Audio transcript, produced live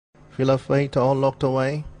Wheel of Fate all locked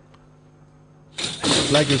away.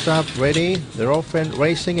 Flag is up, ready. They're off and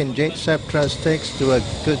racing, and Jade Sceptra takes to a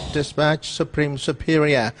good dispatch. Supreme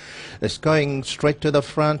Superior is going straight to the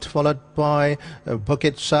front, followed by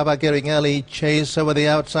Bukit Saba giving early chase over the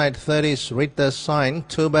outside. 30s read the sign.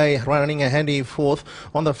 Tubay running a handy fourth.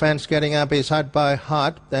 On the fence getting up is Heart by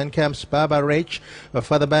Heart. Then comes Baba Rich.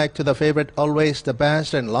 Further back to the favourite Always the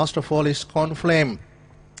Best, and last of all is Cornflame.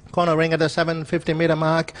 Cornering at the 750-metre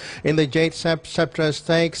mark in the Jade Sceptra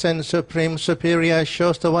Stakes, and Supreme Superior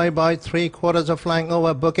shows the way by 3/4 of flying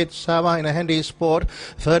over Bukit Saba in a handy sport.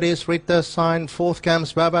 30s read the sign. Fourth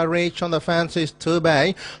comes Baba Reach. On the fence is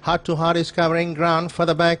Tubay. Heart to Heart is covering ground.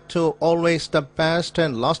 Further back to Always the Best,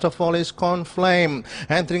 and last of all is Cornflame.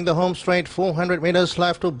 Entering the home straight, 400 metres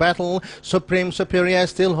left to battle. Supreme Superior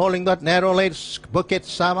still holding that narrow lead. Bukit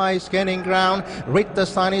Saba is gaining ground. Read the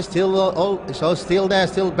sign is still there,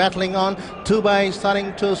 still battling on. Tubay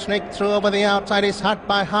starting to sneak through over the outside is Heart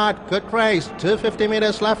by Heart. Good race. 250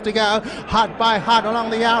 metres left to go. Heart by Heart along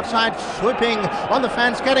the outside, swooping on the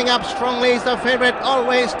fence, getting up strongly is the favourite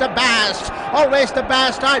Always the Best. Always the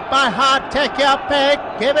Best. Heart by Heart. Take your pick.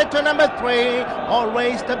 Give it to number 3.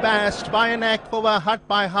 Always the Best by a neck over Heart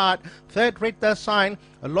by Heart. Third read the sign.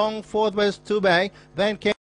 Along fourth was Tubay. Then came